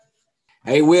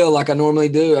Hey, Will, like I normally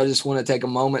do, I just want to take a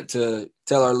moment to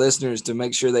tell our listeners to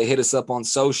make sure they hit us up on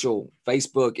social,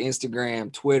 Facebook,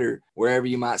 Instagram, Twitter, wherever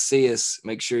you might see us.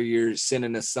 Make sure you're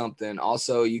sending us something.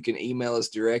 Also, you can email us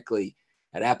directly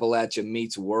at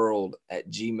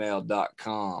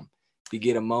appalachiameetsworld@gmail.com. If you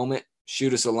get a moment,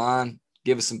 shoot us a line,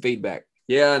 give us some feedback.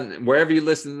 Yeah, and wherever you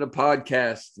listen to the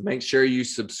podcast, make sure you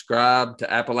subscribe to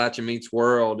Appalachia Meets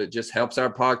World. It just helps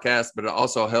our podcast, but it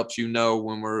also helps you know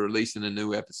when we're releasing a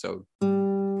new episode.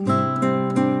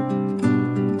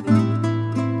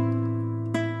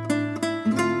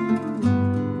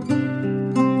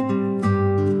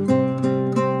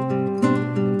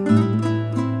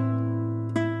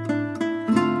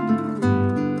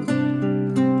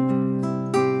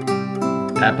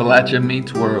 Appalachia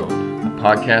Meets World, a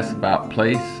podcast about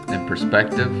place and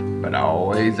perspective, but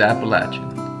always Appalachian.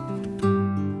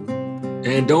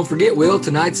 And don't forget, Will,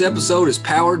 tonight's episode is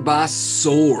powered by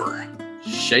SOAR.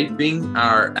 Shaping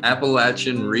our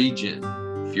Appalachian region.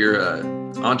 If you're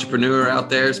an entrepreneur out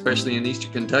there, especially in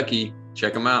Eastern Kentucky,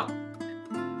 check them out.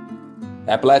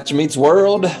 Appalachia Meets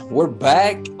World, we're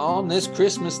back on this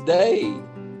Christmas Day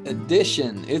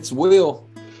edition. It's Will.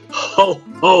 Ho,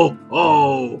 ho,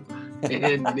 ho.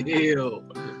 And Neil.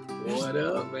 What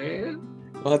up, man?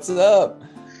 What's up?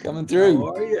 Coming through.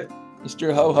 How are you?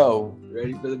 Mr. Ho-Ho.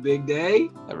 Ready for the big day?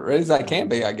 Ready as I can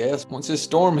be, I guess. Once this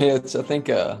storm hits, I think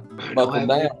buckle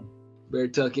down. Better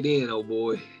tuck it in, old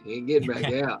boy. You ain't getting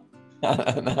back out.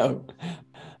 I know.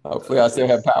 Hopefully I still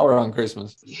have power on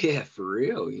Christmas. Yeah, for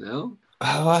real, you know?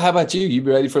 Well, how about you? You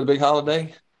ready for the big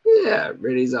holiday? Yeah,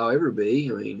 ready as I'll ever be.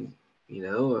 I mean, you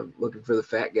know, I'm looking for the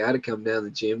fat guy to come down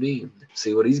the chimney and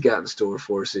see what he's got in store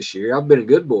for us this year. I've been a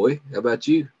good boy. How about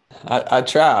you? I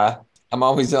try. I'm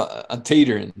always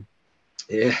teetering.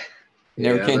 Yeah.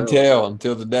 Never can tell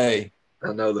until the day.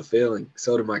 I know the feeling.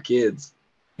 So do my kids.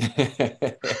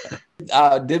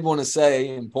 I did want to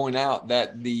say and point out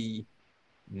that the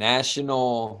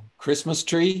national Christmas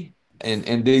tree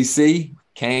in D.C.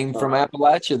 came from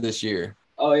Appalachia this year.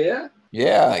 Oh, yeah?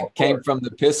 Yeah, it came from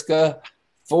the Pisgah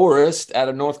Forest out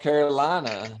of North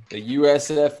Carolina, the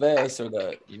USFS, or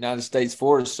the United States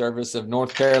Forest Service of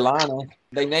North Carolina.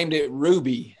 They named it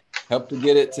Ruby, helped to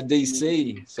get it to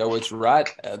D.C. So it's right.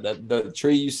 The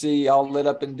tree you see all lit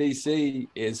up in D.C.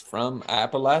 is from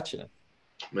Appalachia.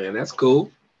 Man, that's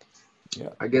cool.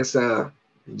 Yeah, I guess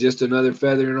just another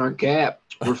feather in our cap.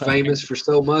 We're famous for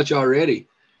so much already.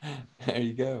 There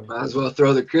you go. Might as well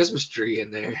throw the Christmas tree in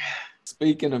there.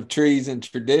 Speaking of trees and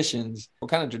traditions, what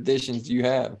kind of traditions do you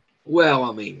have? Well,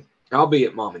 I mean, I'll be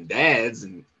at mom and dad's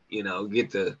and, you know,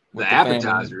 get the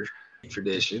appetizer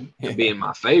tradition, being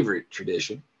my favorite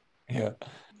tradition. Yeah.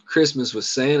 Christmas with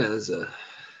Santa is a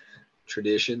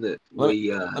tradition that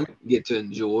we get to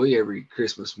enjoy every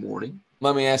Christmas morning.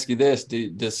 Let me ask you this.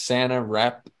 Does Santa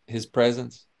wrap his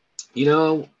presents? You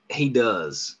know, he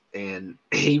does. And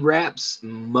he wraps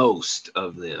most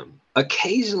of them.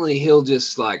 Occasionally, he'll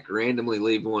just like randomly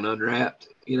leave one unwrapped,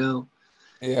 you know?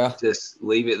 Yeah. Just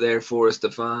leave it there for us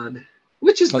to find,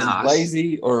 which is nice.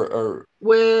 Lazy or?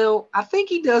 Well, I think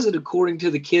he does it according to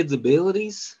the kid's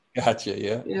abilities. Gotcha,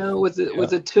 yeah. You know, with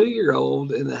a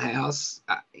 2-year-old in the house,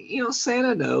 you know,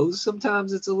 Santa knows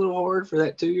sometimes it's a little hard for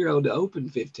that 2-year-old to open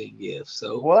 15 gifts.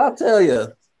 So, well, I'll tell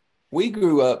you. We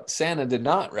grew up, Santa did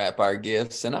not wrap our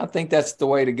gifts, and I think that's the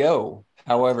way to go.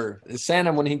 However,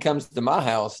 Santa, when he comes to my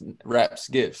house, wraps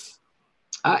gifts.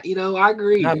 I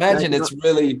agree. I imagine it's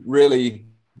really, really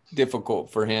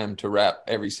difficult for him to wrap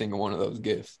every single one of those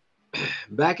gifts.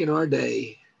 Back in our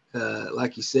day,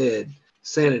 like you said,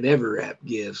 Santa never wrapped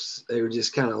gifts. They were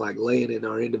just kind of like laying in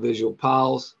our individual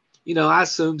piles. You know, I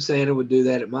assumed Santa would do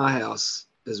that at my house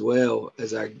as well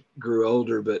as I grew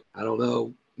older, but I don't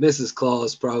know. Mrs.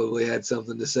 Claus probably had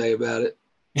something to say about it.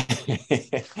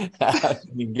 I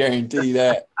can guarantee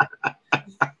that.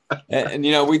 And,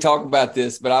 you know, we talk about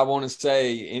this, but I want to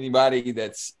say anybody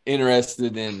that's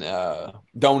interested in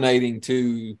donating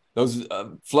to those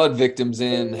flood victims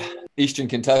in Eastern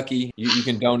Kentucky, you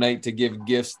can donate to give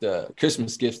gifts,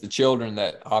 Christmas gifts to children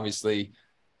that obviously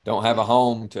don't have a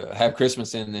home to have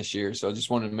Christmas in this year. So I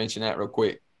just wanted to mention that real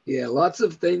quick. Yeah, lots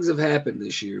of things have happened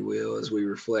this year, Will, as we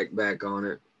reflect back on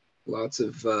it. Lots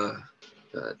of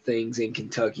things in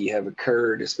Kentucky have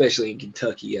occurred, especially in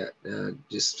Kentucky. I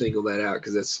just single that out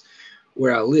because that's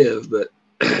where I live, but,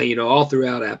 you know, all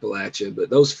throughout Appalachia. But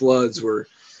those floods were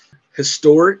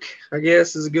historic, I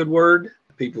guess is a good word.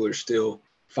 People are still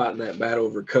fighting that battle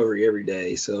of recovery every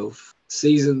day. So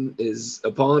season is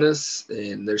upon us,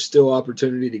 and there's still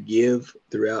opportunity to give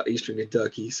throughout Eastern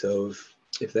Kentucky. So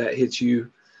if that hits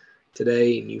you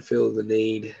today and you feel the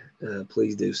need,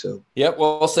 please do so. Yep,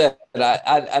 well said.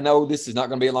 I know this is not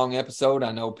going to be a long episode.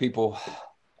 I know people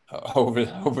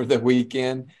over the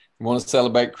weekend want to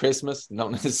celebrate Christmas,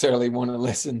 don't necessarily want to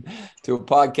listen to a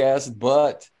podcast,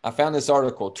 but I found this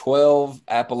article, 12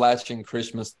 Appalachian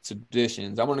Christmas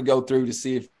traditions. I want to go through to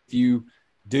see if you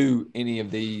do any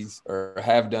of these or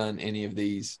have done any of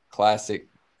these classic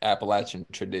Appalachian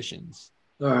traditions.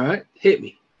 All right, hit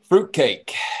me.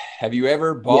 Fruitcake. Have you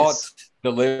ever bought, Yes.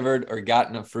 delivered, or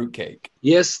gotten a fruitcake?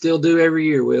 Yes, still do every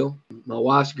year, Will. My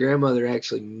wife's grandmother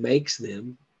actually makes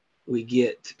them. We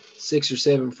get 6 or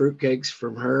 7 fruitcakes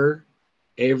from her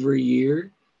every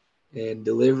year and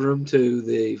deliver them to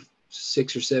the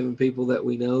 6 or 7 people that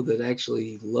we know that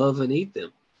actually love and eat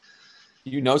them.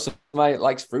 You know somebody that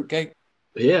likes fruitcake?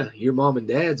 Yeah, your mom and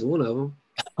dad's one of them.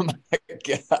 Oh my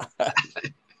God.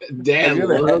 Dad Have you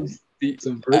ever loves had-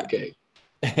 some fruitcake.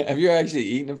 Have you actually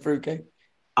eaten a fruitcake?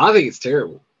 I think it's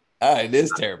terrible. It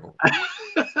is terrible.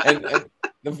 and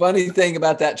the funny thing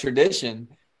about that tradition,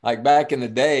 like back in the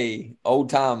day, old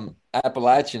time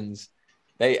Appalachians,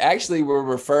 they actually were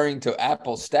referring to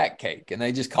apple stack cake and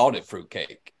they just called it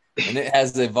fruitcake. And it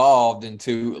has evolved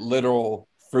into literal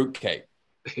fruitcake.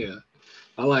 Yeah,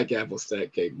 I like apple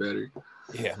stack cake better.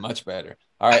 Yeah, much better.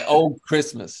 All right, Old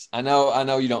Christmas. I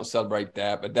know you don't celebrate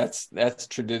that, but that's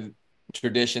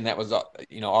tradition that was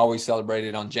always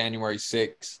celebrated on January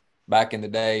 6th. Back in the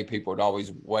day, people would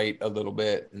always wait a little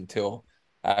bit until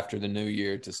after the new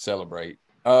year to celebrate.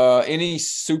 Any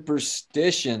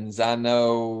superstitions? I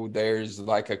know there's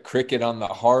like a cricket on the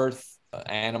hearth.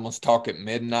 Animals talk at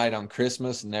midnight on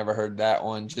Christmas. Never heard that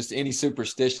one. Just any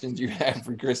superstitions you have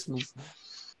for Christmas?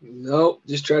 Nope,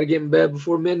 just try to get in bed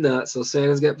before midnight so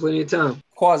Santa's got plenty of time.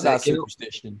 Quasi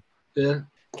superstition. Yeah,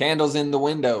 Candles in the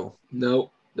window.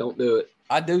 nope, don't do it.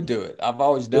 I do it. I've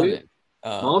always done Do you? it.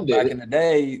 Mom did Back it. in the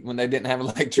day when they didn't have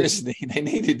electricity, they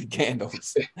needed the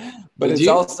candles. But Did it's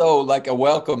you? also like a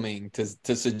welcoming to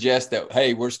suggest that,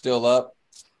 hey, we're still up.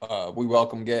 We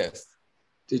welcome guests.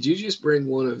 Did you just bring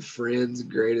one of Friends'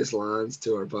 greatest lines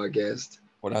to our podcast?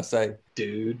 What'd I say?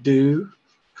 Do.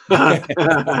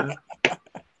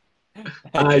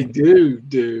 I do.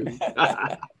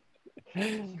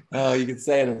 Oh, you can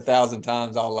say it 1,000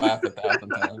 times. I'll laugh 1,000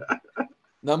 times.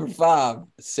 Number 5,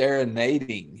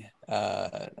 serenading.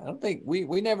 I don't think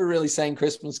we never really sang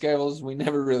Christmas carols. We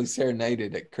never really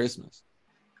serenaded at Christmas.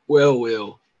 Well,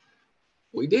 Will,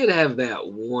 we did have that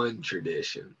one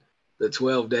tradition, the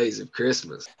 12 days of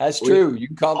Christmas. That's true. You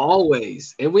can call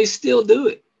Always. And we still do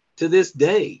it to this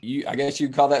day. I guess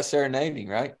you'd call that serenading,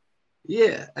 right?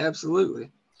 Yeah, absolutely.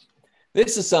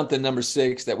 This is something, number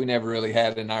 6, that we never really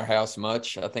had in our house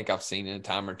much. I think I've seen it a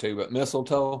time or two, but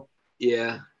mistletoe.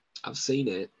 Yeah, I've seen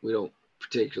it. We don't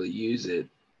particularly use it,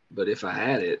 but if I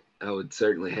had it, I would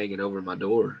certainly hang it over my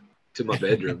door to my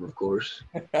bedroom, of course.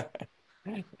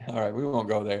 All right, we won't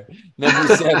go there.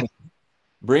 Number 7,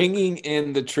 bringing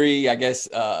in the tree. I guess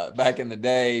back in the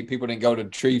day, people didn't go to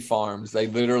tree farms. They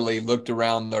literally looked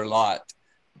around their lot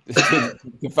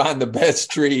to find the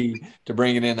best tree to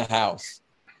bring it in the house.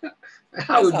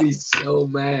 I would be so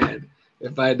mad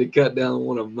if I had to cut down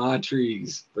one of my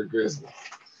trees for Christmas.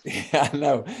 Yeah, I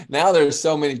know. Now there's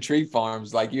so many tree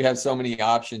farms. Like you have so many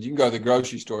options. You can go to the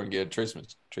grocery store and get a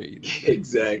Christmas tree.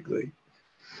 Exactly.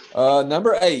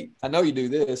 Number 8. I know you do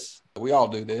this. We all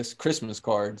do this. Christmas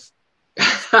cards.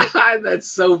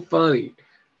 That's so funny.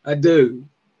 I do,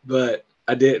 but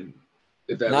I didn't.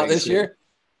 If that Not makes this sense. year?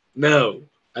 No,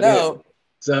 I No. didn't.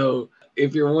 So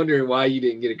if you're wondering why you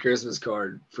didn't get a Christmas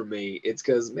card from me, it's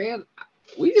because, man,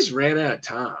 we just ran out of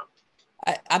time.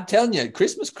 I'm telling you,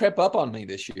 Christmas crept up on me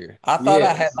this year. I thought I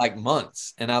Yes. had like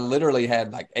months, and I literally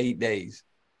had like 8 days.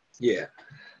 Yeah.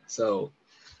 So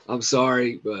I'm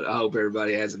sorry, but I hope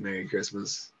everybody has a Merry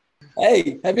Christmas.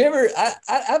 Hey, have you ever?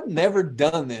 I've never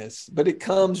done this, but it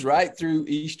comes right through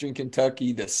Eastern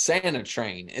Kentucky. The Santa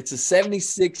train. It's a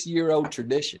 76-year-old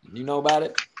tradition. You know about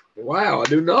it? Wow, I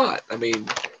do not. I mean,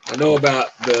 I know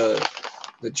about the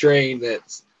train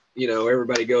that's,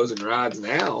 everybody goes and rides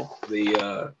now,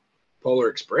 the Polar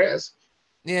Express.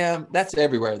 Yeah, that's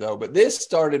everywhere though. But this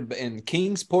started in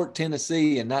Kingsport,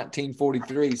 Tennessee, in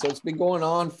 1943. So it's been going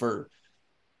on for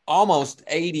almost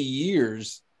 80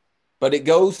 years. But it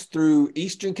goes through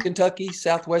Eastern Kentucky,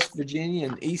 Southwest Virginia,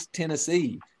 and East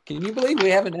Tennessee. Can you believe we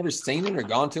haven't ever seen it or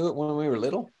gone to it when we were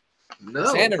little? No,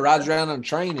 Santa rides around on a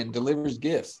train and delivers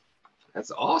gifts.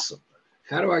 that's awesome.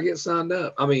 How do I get signed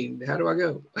up? I mean, how do I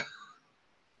go?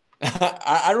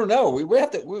 I don't know.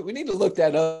 We need to look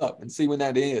that up and see when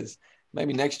that is.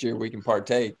 Maybe next year we can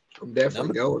partake. I'm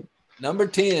definitely going. Number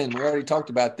 10, we already talked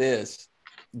about this.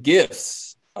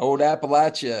 Gifts. Old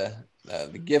Appalachia.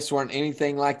 The gifts weren't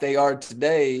anything like they are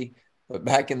today, but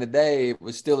back in the day, it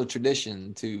was still a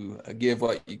tradition to give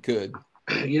what you could.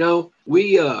 You know,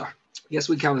 we guess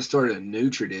we kind of started a new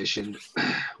tradition.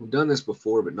 We've done this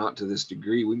before, but not to this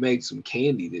degree. We made some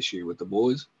candy this year with the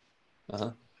boys.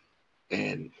 Uh-huh.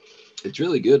 And it's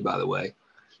really good, by the way.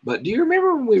 But do you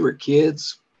remember when we were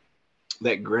kids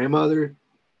that grandmother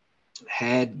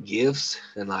had gifts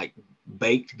and like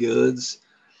baked goods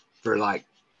for like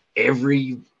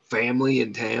every family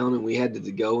in town, and we had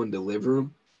to go and deliver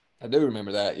them? I do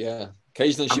remember that, yeah.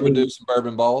 Occasionally she would do some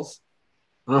bourbon balls.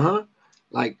 Uh-huh.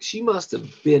 Like she must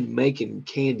have been making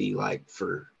candy like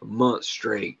for a month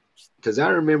straight. Because I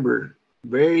remember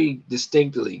very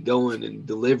distinctly going and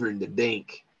delivering to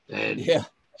Dink and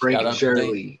Frank and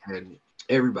Shirley and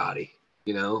everybody,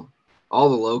 you know, all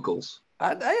the locals.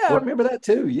 I remember that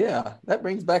too. Yeah, that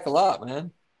brings back a lot,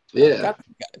 man. Yeah.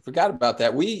 I forgot about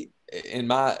that. We, in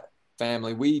my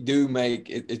family, we do make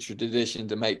it's a tradition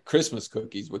to make Christmas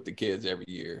cookies with the kids every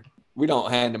year. We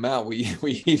don't hand them out. We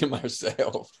eat them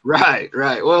ourselves. Right.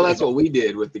 Well, that's what we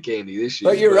did with the candy this year.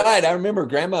 But you're right. I remember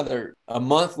grandmother, a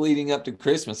month leading up to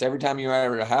Christmas, every time you were at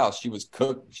her house, she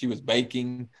was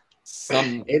baking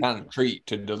some kind of treat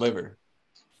to deliver.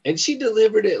 And she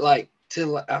delivered it like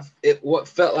to what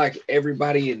felt like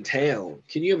everybody in town.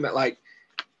 Can you imagine? Like,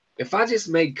 if I just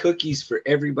made cookies for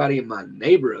everybody in my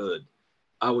neighborhood,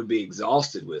 I would be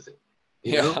exhausted with it.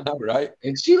 You know? I know, right?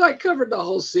 And she like covered the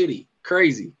whole city.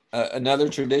 Crazy. Another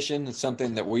tradition is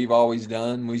something that we've always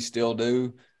done. We still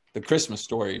do the Christmas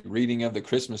story, reading of the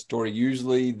Christmas story.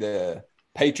 Usually the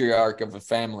patriarch of a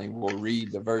family will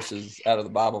read the verses out of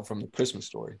the Bible from the Christmas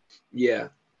story. Yeah,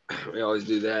 we always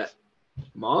do that.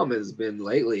 Mom has been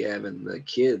lately having the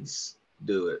kids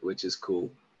do it, which is cool.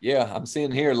 Yeah, I'm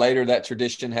seeing here later that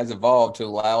tradition has evolved to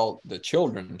allow the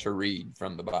children to read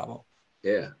from the Bible.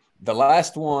 Yeah. The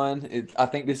last one, I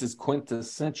think this is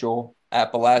quintessential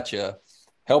Appalachia,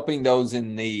 helping those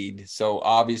in need. So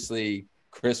obviously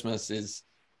Christmas is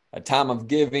a time of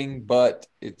giving, but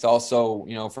it's also,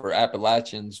 you know, for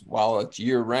Appalachians, while it's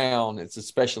year round, it's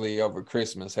especially over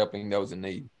Christmas, helping those in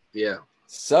need. Yeah.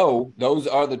 So those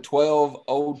are the 12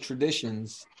 old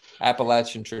traditions,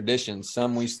 Appalachian traditions.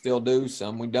 Some we still do,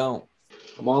 some we don't.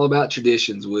 I'm all about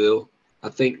traditions, Will. I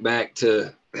think back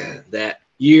to that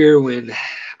year when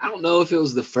I don't know if it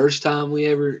was the first time we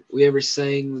ever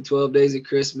sang the 12 Days of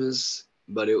Christmas,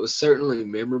 but it was certainly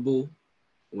memorable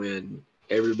when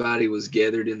everybody was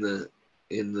gathered in the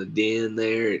den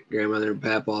there at Grandmother and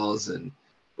Papa's, and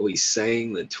we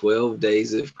sang the 12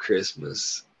 Days of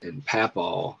Christmas. And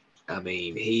Papa, I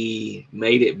mean, he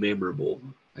made it memorable,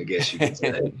 I guess you could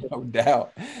say. No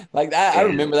doubt. Like I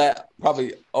remember that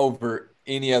probably over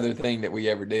any other thing that we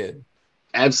ever did.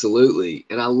 Absolutely.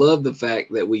 And I love the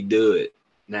fact that we do it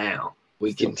now.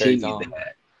 We Still continue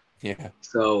that. Yeah.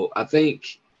 So I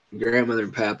think Grandmother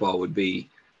and Papa would be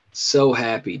so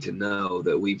happy to know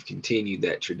that we've continued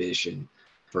that tradition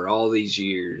for all these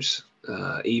years,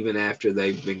 even after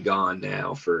they've been gone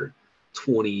now for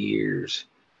 20 years.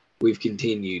 We've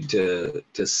continued to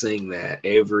sing that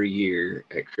every year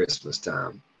at Christmas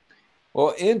time.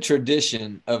 Well, in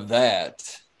tradition of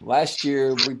that, last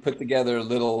year we put together a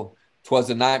little "'Twas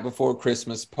the Night Before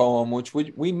Christmas" poem, which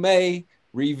we may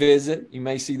revisit. You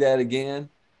may see that again.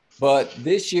 But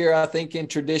this year, I think in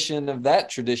tradition of that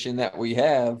tradition that we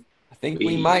have, I think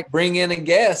we might bring in a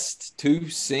guest to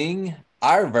sing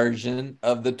our version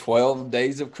of the 12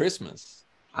 Days of Christmas.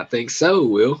 I think so,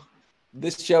 Will.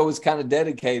 This show is kind of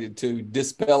dedicated to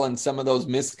dispelling some of those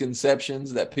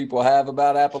misconceptions that people have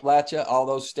about Appalachia, all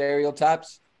those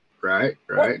stereotypes. Right.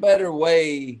 What better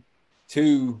way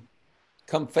to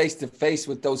come face to face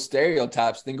with those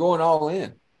stereotypes than going all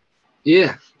in?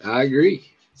 Yeah, I agree.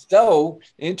 So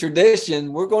in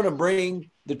tradition, we're going to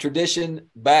bring the tradition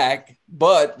back,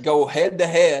 but go head to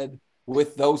head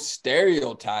with those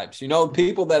stereotypes. You know,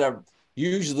 people that are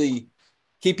usually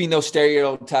keeping those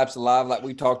stereotypes alive, like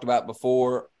we talked about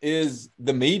before, is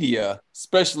the media,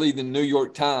 especially the New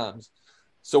York Times.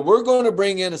 So we're going to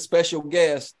bring in a special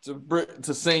guest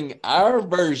to sing our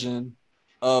version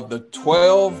of the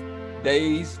 12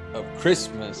 Days of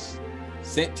Christmas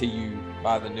sent to you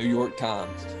by the New York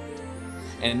Times.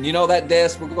 And you know that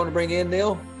desk we're going to bring in,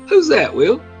 Neil? Who's that,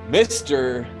 Will?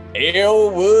 Mr.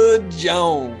 Elwood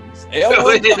Jones.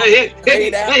 Elwood Jones,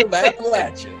 straight out of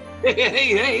Appalachia.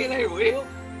 Hey there, Will.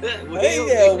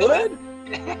 Hey, Elwood.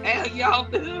 How y'all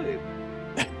doing?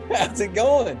 How's it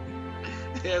going?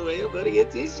 Yeah, well, buddy,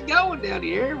 it's going down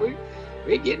here.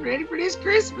 We're getting ready for this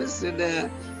Christmas, and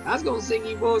I was gonna sing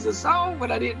you boys a song,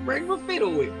 but I didn't bring my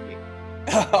fiddle with me.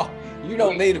 Oh, you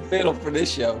don't need a fiddle for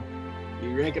this show.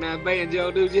 You reckon our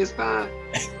banjo do just fine?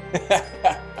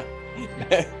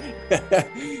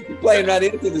 You're playing right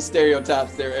into the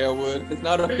stereotypes there, Elwood. It's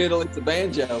not a fiddle, it's a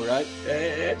banjo, right?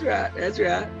 That's right. That's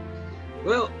right.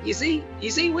 Well, you see,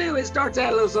 Will, it starts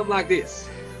out a little something like this.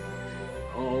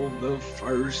 On the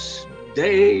first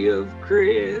day of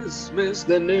Christmas,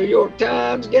 the New York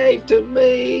Times gave to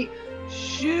me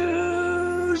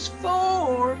shoes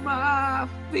for my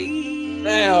feet.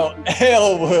 Now,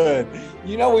 Elwood,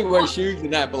 you know we wear shoes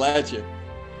in Appalachia.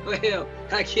 Well,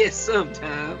 I guess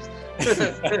sometimes.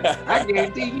 I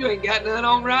guarantee you ain't got none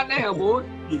on right now, boy.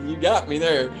 You got me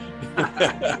there.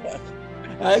 I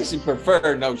actually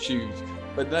prefer no shoes,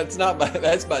 but that's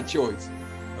my choice.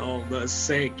 On the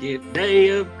second day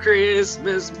of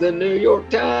Christmas, the New York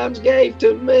Times gave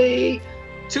to me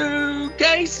 2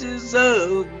 cases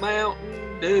of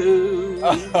Mountain Dew.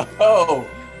 Oh,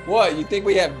 what? You think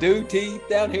we have dew teeth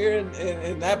down here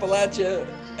in Appalachia,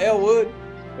 Elwood?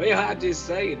 Well, I'm just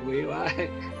saying, Will, I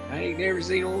ain't never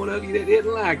seen one of you that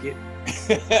didn't like it.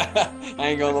 I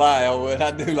ain't gonna lie, Elwood.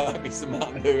 I do like me some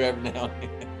Mountain Dew every now and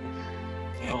then.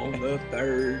 On the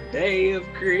third day of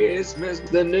Christmas,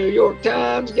 the New York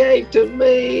Times gave to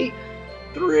me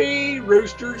 3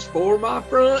 roosters for my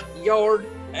front yard.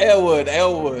 Elwood,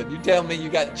 you tell me you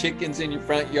got chickens in your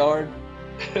front yard?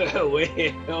 Well,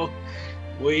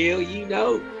 you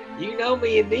know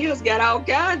me and Neil's got all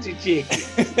kinds of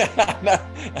chickens. If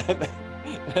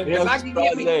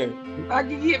I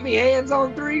could get me hands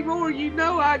on 3 more, you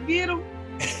know I'd get them.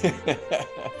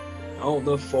 On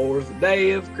the 4th day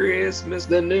of Christmas,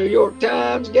 the New York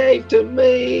Times gave to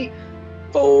me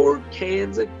 4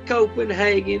 cans of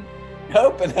Copenhagen.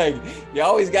 Copenhagen. You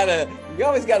always gotta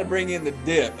bring in the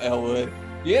dip, Elwood.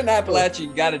 You're in Appalachia,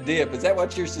 you got a dip. Is that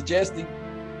what you're suggesting?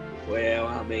 Well,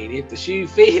 I mean, if the shoe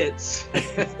fits.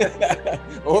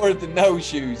 Or if the no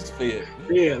shoes fit.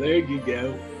 Yeah, there you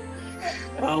go.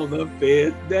 On the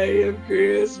 5th day of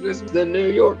Christmas, the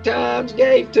New York Times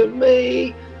gave to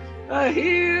me a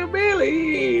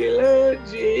hillbilly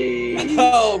elegy.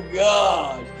 Oh,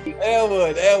 gosh.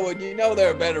 Elwood, you know there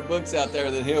are better books out there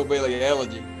than Hillbilly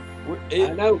Elegy.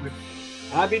 I know, but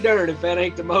I'd be darned if that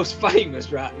ain't the most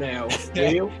famous right now.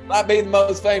 Might be the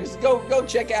most famous. Go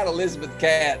check out Elizabeth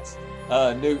Katz's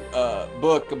new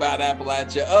book about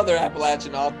Appalachia. Other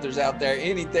Appalachian authors out there,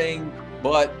 anything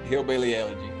but Hillbilly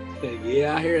Elegy.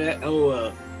 Yeah, I hear that.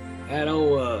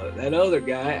 That other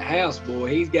guy, Houseboy,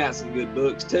 he's got some good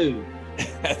books too.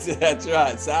 That's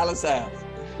right, Silas House.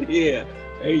 Yeah,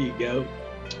 there you go.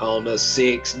 On the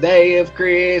 6th day of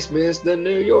Christmas, the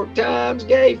New York Times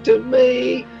gave to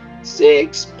me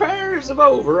 6 pairs of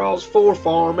overalls for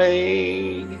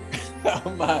farming. Oh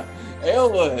my,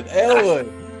 Elwood,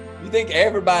 you think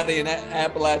everybody in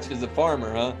Appalachia is a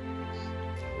farmer, huh?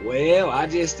 Well,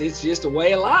 it's just a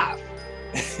way of life.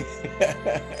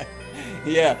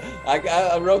 Yeah,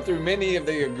 I rode through many of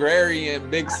the agrarian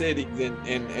big cities in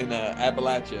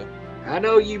Appalachia. I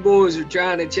know you boys are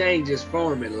trying to change this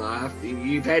farming life.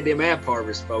 You've had them App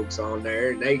Harvest folks on there,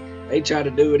 and they try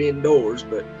to do it indoors,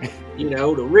 but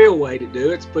the real way to do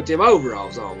it's put them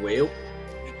overalls on, Will.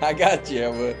 I got you,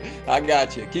 Elwood. I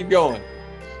got you. Keep going.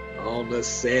 On the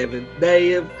 7th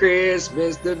day of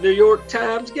Christmas, the New York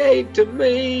Times gave to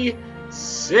me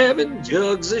 7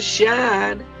 jugs of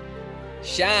Shine.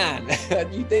 Shine.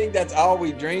 You think that's all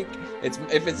we drink?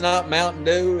 If it's not Mountain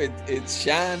Dew, it's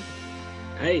Shine.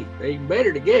 Hey, they're even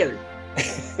better together.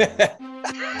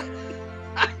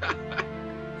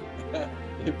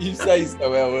 If you say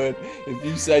so, Elwood. If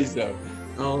you say so.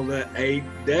 On the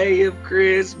 8th day of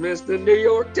Christmas, the New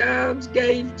York Times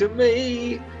gave to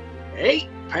me 8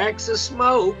 packs of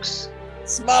smokes.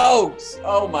 Smokes!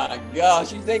 Oh my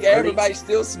gosh! You think everybody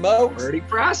still smokes? Pretty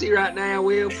pricey right now,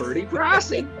 Will. Pretty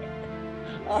pricey.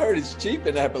 I heard it's cheap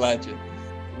in Appalachia.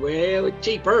 Well, it's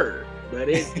cheaper, but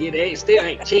it still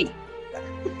ain't cheap.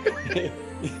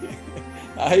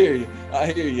 I hear you,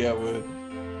 Elwood.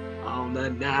 On the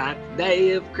 9th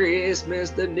day of Christmas,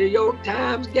 the New York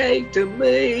Times gave to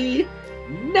me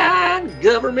 9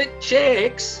 government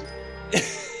checks.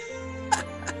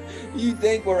 You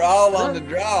think we're all on the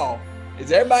draw?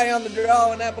 Is everybody on the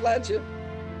draw in Appalachia?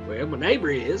 Well, my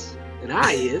neighbor is, and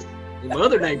I is, and my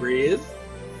other neighbor is.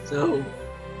 So,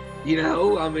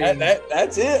 I mean...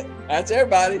 That's it. That's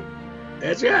everybody.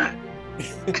 That's right.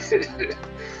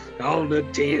 On the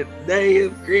 10th day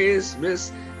of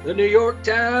Christmas, the New York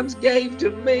Times gave to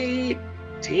me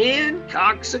 10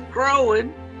 cocks a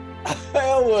crowing.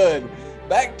 Elwood,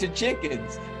 back to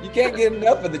chickens. You can't get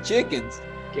enough of the chickens.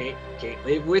 Can't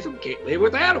live with them. Can't live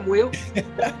without them, Will.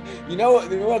 You know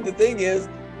what the thing is?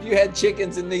 if you had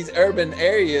chickens in these urban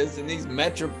areas, in these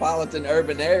metropolitan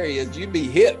urban areas, you'd be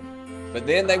hip. But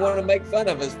then they want to make fun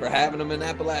of us for having them in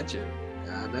Appalachia.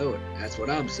 I know it. That's what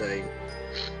I'm saying.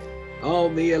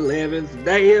 On the 11th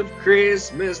day of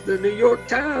Christmas, the New York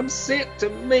Times sent to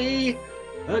me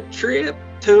a trip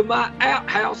to my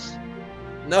outhouse.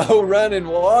 No running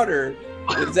water.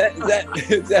 Is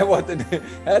that what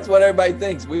that's what everybody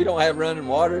thinks? We don't have running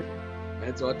water.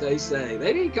 That's what they say.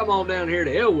 They didn't come on down here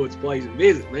to Elwood's place and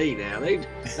visit me now.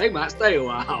 They might stay a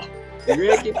while. You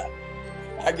reckon?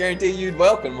 I guarantee you'd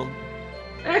welcome them.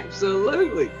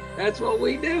 Absolutely. That's what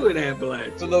we do in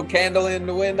Appalachia. A little candle in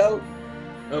the window.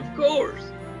 Of course.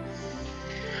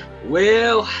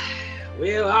 Well,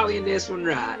 I'll end this one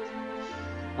right.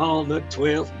 On the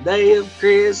 12th day of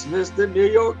Christmas, the New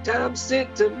York Times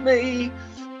sent to me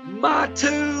my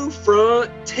 2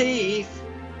 front teeth,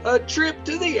 a trip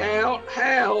to the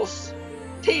outhouse,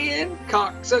 10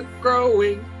 cocks a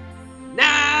crowing,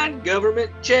 9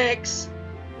 government checks,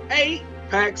 8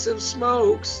 packs of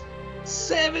smokes,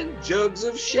 7 jugs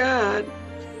of shine,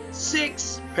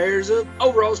 6 pairs of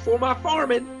overalls for my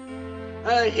farming,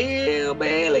 a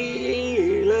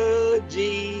hillbilly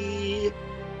elegy,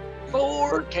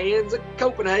 4 cans of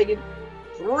Copenhagen,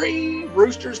 3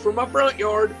 roosters for my front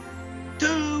yard,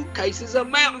 2 cases of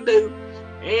Mountain Dew,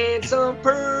 and some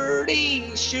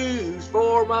pretty shoes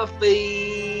for my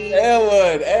feet.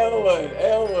 Elwood.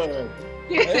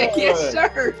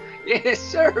 Yes,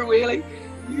 sir, Willie.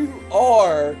 You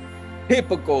are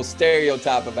typical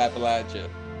stereotype of Appalachia.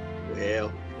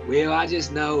 Well, I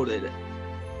just know that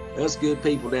us good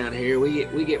people down here,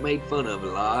 we get made fun of a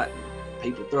lot.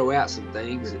 People throw out some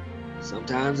things that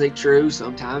sometimes they true,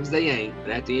 sometimes they ain't. But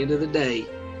at the end of the day,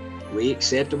 we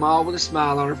accept them all with a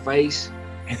smile on our face.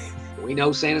 We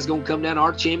know Santa's gonna come down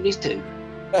our chimneys too.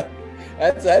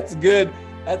 That's good.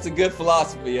 That's a good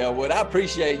philosophy, Elwood. I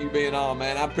appreciate you being on,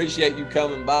 man. I appreciate you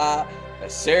coming by,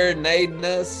 serenading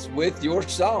us with your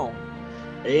song.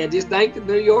 And just thank the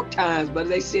New York Times, buddy.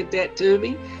 They sent that to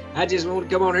me. I just want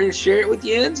to come on here and share it with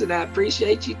you, and I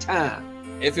appreciate your time.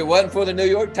 If it wasn't for the New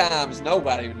York Times,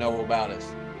 nobody would know about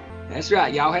us. That's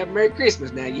right. Y'all have a Merry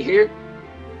Christmas now. You hear?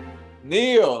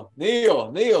 Neil,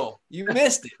 you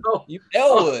missed it.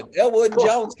 Elwood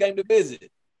Jones came to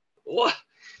visit. What?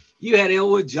 You had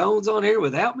Elwood Jones on here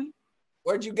without me?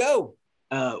 Where'd you go?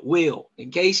 Will, in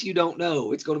case you don't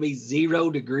know, it's going to be 0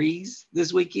 degrees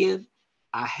this weekend.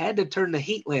 I had to turn the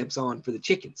heat lamps on for the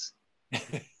chickens.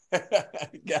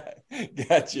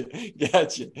 Gotcha.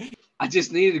 I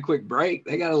just needed a quick break.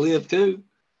 They got to live too.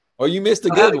 Oh, you missed a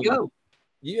good one.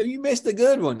 You missed a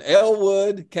good one.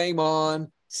 Elwood came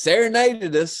on,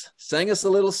 serenaded us, sang us a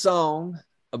little song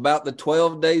about the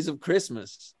 12 days of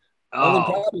Christmas. Only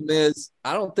problem is,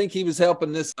 I don't think he was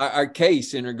helping our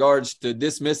case in regards to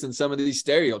dismissing some of these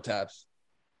stereotypes.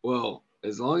 Well,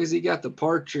 as long as he got the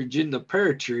partridge in the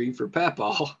pear tree for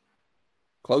Papaw.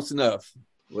 Close enough.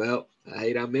 Well, I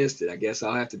hate I missed it. I guess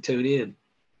I'll have to tune in.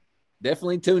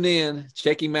 Definitely tune in,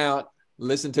 check him out,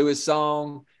 listen to his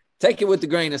song. Take it with a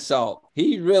grain of salt.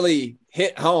 He really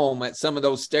hit home at some of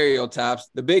those stereotypes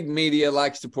the big media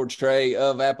likes to portray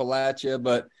of Appalachia.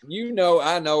 But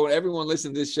I know, everyone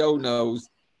listening to this show knows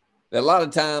that a lot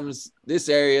of times this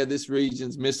area, this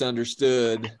region's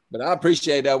misunderstood. But I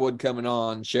appreciate Elwood coming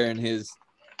on, sharing his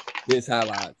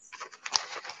highlights.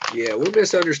 Yeah, we're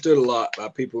misunderstood a lot by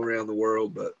people around the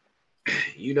world, but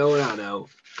you know and I know,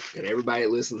 and everybody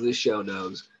that listens to this show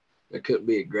knows, there couldn't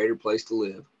be a greater place to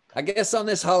live. I guess on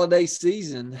this holiday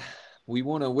season, we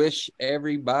want to wish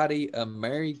everybody a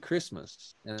Merry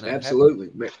Christmas. Absolutely.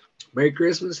 Merry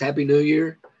Christmas, Happy New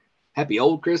Year, Happy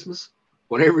Old Christmas,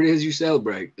 whatever it is you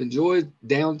celebrate. Enjoy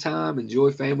downtime,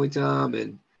 enjoy family time,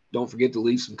 and don't forget to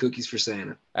leave some cookies for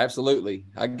Santa. Absolutely.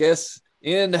 I guess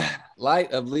in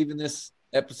light of leaving this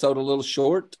episode a little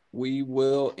short, we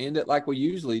will end it like we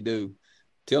usually do.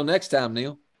 Till next time,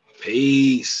 Neil.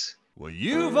 Peace. Well,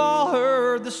 you've all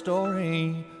heard the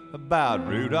story about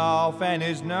Rudolph and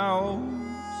his nose,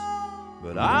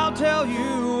 but I'll tell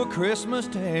you a Christmas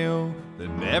tale that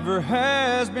never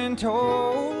has been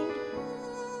told.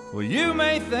 Well, you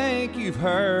may think you've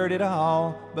heard it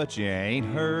all, but you ain't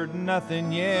heard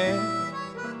nothing yet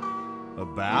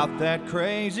about that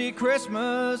crazy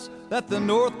Christmas that the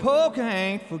North Pole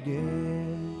can't forget.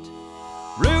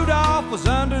 Rudolph was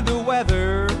under the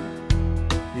weather,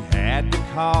 he had to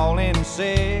call in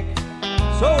sick,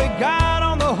 so he got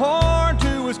on the horn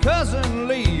to his cousin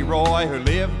Leroy, who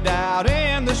lived out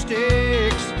in the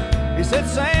sticks. He said,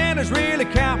 Santa's really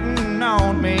counting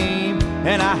on me,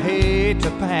 and I hate to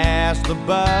pass the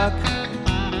buck.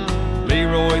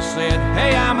 Leroy said,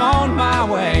 hey, I'm on my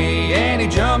way, and he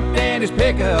jumped in his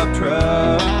pickup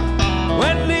truck.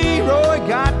 When Leroy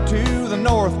got to the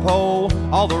North Pole,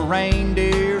 all the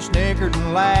reindeer snickered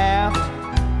and laughed.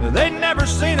 They'd never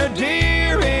seen a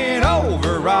deer in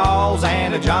overalls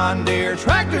and a John Deere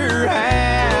tractor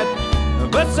hat.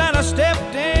 But Santa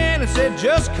stepped in and said,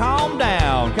 just calm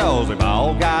down, 'cause we've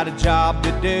all got a job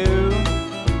to do.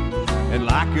 And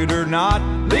like it or not,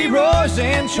 Leroy's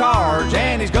in charge,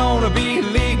 and he's gonna be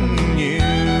leading you.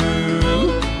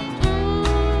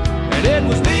 And it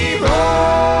was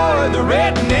Leroy, the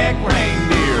redneck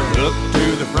reindeer, hooked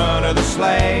to the front of the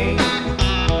sleigh,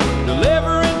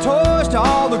 delivering toys to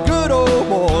all the good old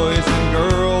boys and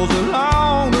girls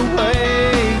along the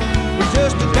way. He's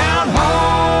just a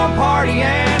down-home party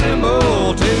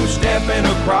animal, two-stepping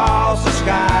across the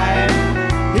sky.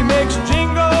 He makes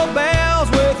jingle bells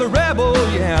with a rebel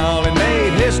yell and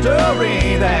made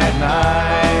history that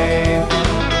night.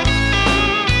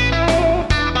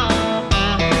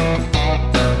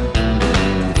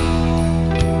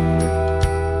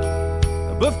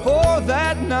 Before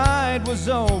that night was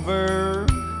over,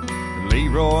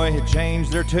 Leroy had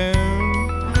changed their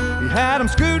tune. He had them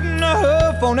scooting a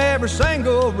hoof on every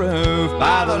single roof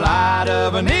by the light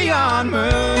of a neon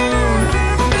moon.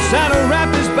 Santa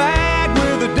wrapped his bag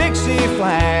with a Dixie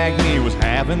flag. He was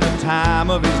having the time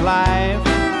of his life,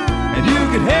 and you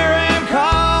could hear him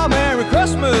call, Merry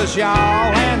Christmas,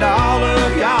 y'all, and all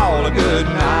of y'all a good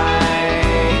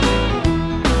night.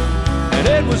 And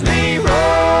it was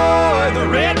Leroy, the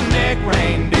redneck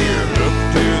reindeer,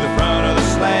 hooked to the front of the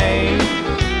sleigh,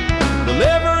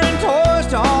 delivering toys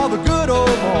to all the good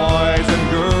old boys and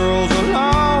girls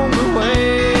along the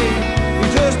way.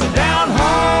 He's just a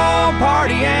down-home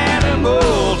party animal,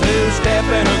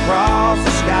 two-stepping across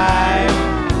the sky.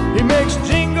 He makes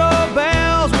jingle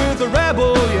bells with a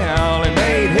rebel yell and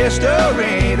made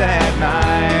history that night.